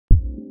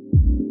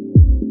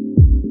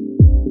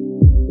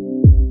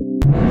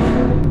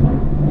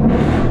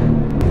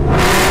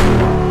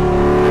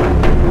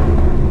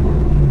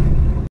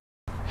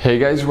Hey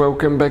guys,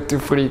 welcome back to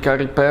Free Car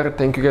Repair.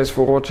 Thank you guys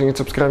for watching and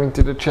subscribing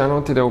to the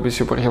channel. Today will be a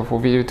super helpful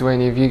video to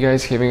any of you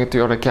guys having a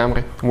Toyota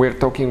Camry. We're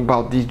talking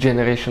about this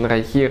generation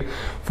right here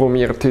from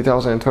year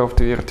 2012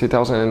 to year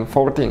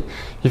 2014.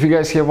 If you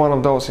guys have one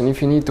of those and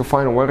if you need to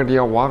find where the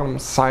alarm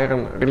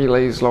siren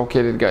relay is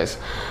located, guys,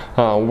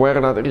 where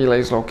that relay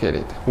is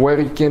located, where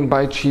you can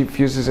buy cheap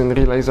fuses and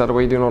relays, that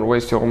way you do not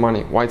waste your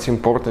money, why it's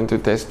important to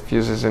test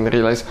fuses and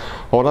relays,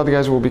 all that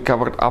guys will be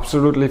covered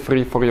absolutely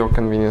free for your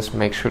convenience.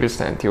 Make sure you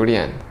stay until the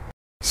end.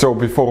 So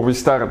before we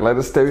start, let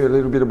us tell you a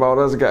little bit about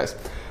us, guys.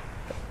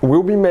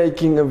 We'll be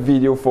making a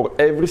video for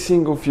every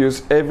single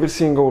fuse, every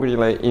single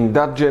relay in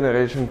that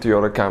generation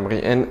Toyota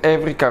Camry and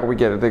every car we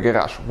get at the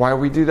garage. Why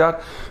we do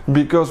that?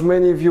 Because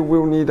many of you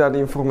will need that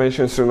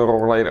information sooner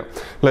or later.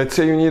 Let's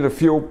say you need a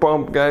fuel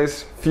pump,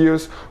 guys,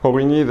 fuse, or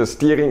you need a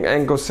steering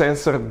angle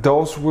sensor.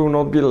 Those will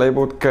not be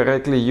labeled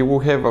correctly. You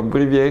will have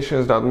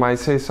abbreviations that might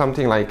say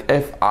something like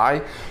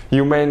FI.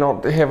 You may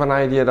not have an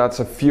idea that's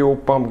a fuel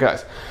pump,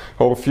 guys,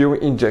 or fuel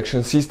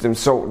injection system.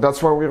 So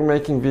that's why we're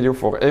making video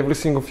for every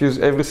single fuse,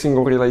 every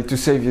single relay, to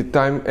save you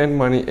time and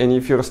money. And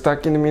if you're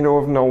stuck in the middle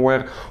of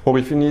nowhere, or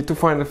if you need to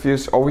find a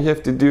fuse, all we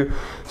have to do,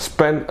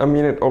 spend a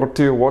minute or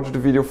two, watch the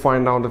video,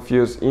 find out the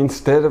fuse,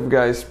 instead of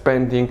guys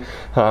spending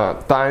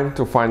time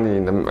to find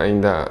it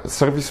in the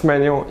service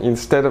manual,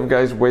 instead of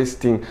guys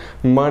wasting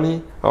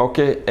money,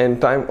 okay,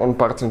 and time on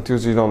parts and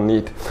tools you don't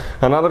need.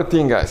 Another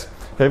thing, guys,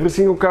 every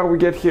single car we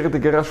get here at the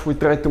garage, we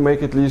try to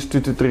make at least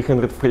 200 to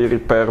 300 free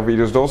repair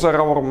videos. Those are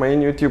our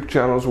main YouTube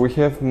channels. We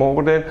have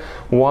more than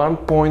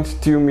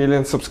 1.2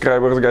 million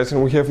subscribers, guys,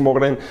 and we have more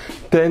than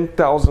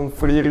 10,000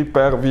 free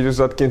repair videos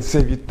that can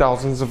save you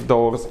thousands of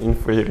dollars in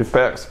free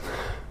repairs.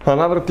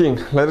 Another thing,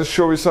 let us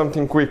show you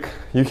something quick.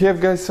 You have,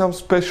 guys, some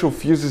special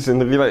fuses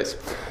and relays.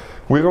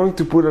 We're going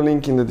to put a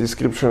link in the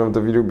description of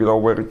the video below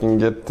where you can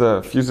get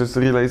fuses,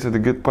 relays at a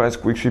good price,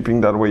 quick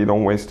shipping, that way you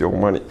don't waste your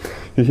money.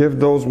 You have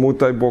those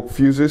multi-block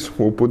fuses,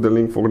 we'll put the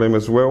link for them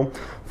as well,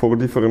 for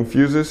different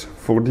fuses,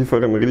 for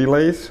different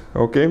relays,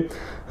 okay?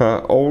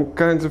 All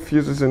kinds of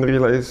fuses and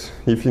relays.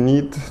 If you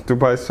need to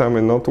buy some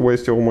and not to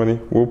waste your money,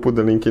 we'll put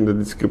the link in the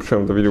description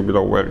of the video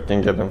below where you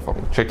can get them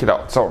from. Check it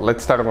out. So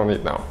let's start on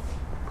it now.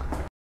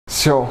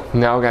 So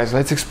now, guys,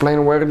 let's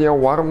explain where the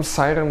alarm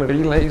siren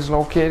relay is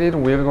located.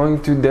 We're going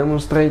to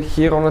demonstrate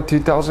here on a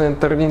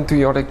 2013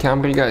 Toyota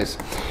Camry, guys.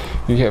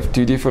 You have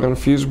two different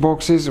fuse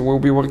boxes. We'll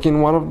be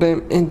working one of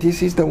them, and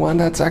this is the one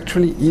that's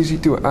actually easy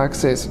to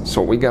access.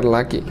 So we got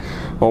lucky.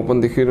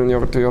 Open the hood on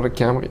your Toyota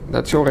Camry.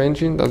 That's your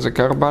engine, that's the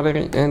car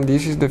battery, and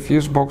this is the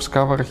fuse box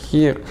cover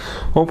here.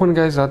 Open,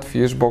 guys, that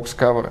fuse box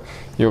cover.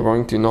 You're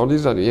going to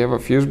notice that you have a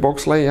fuse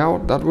box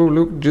layout that will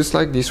look just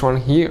like this one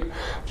here.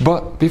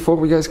 But before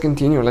we guys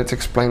continue, let's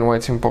explain why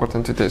it's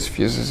important to test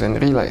fuses and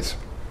relays.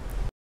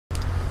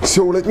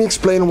 So let me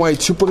explain why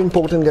it's super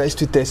important, guys,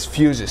 to test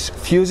fuses.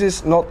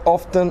 Fuses, not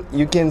often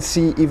you can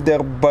see if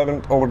they're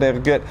burnt or they're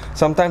good.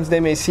 Sometimes they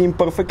may seem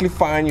perfectly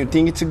fine, you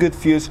think it's a good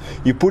fuse,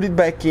 you put it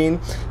back in,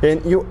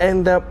 and you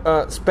end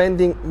up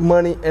spending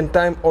money and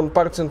time on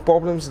parts and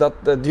problems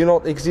that do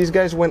not exist,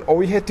 guys, when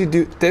all you had to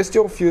do, test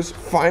your fuse,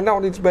 find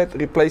out it's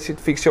bad, replace it,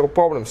 fix your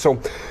problem.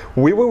 So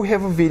we will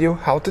have a video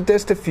how to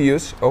test a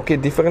fuse, okay,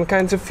 different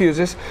kinds of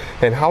fuses,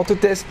 and how to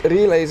test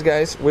relays,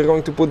 guys. We're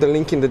going to put the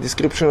link in the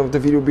description of the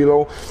video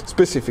below,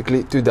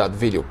 specifically to that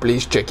video.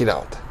 Please check it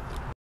out.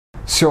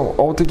 So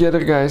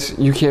altogether, guys,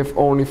 you have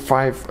only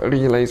 5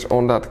 relays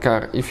on that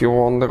car. If you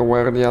wonder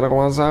where the other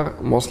ones are,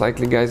 most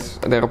likely, guys,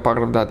 they're part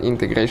of that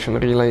integration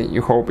relay.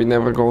 You hope it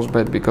never goes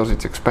bad because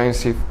it's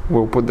expensive.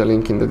 We'll put the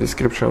link in the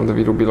description of the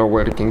video below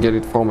where you can get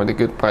it from at a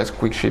good price,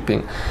 quick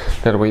shipping,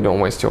 that way you don't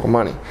waste your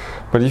money.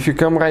 But if you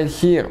come right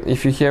here,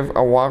 if you have a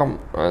alarm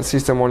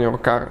system on your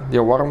car, the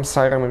alarm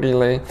siren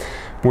relay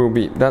will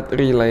be that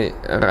relay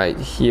right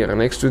here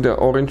next to the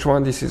orange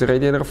one. This is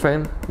radiator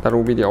fan. That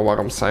will be the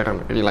alarm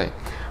siren relay.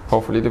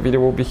 Hopefully the video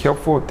will be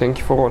helpful. Thank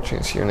you for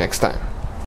watching. See you next time.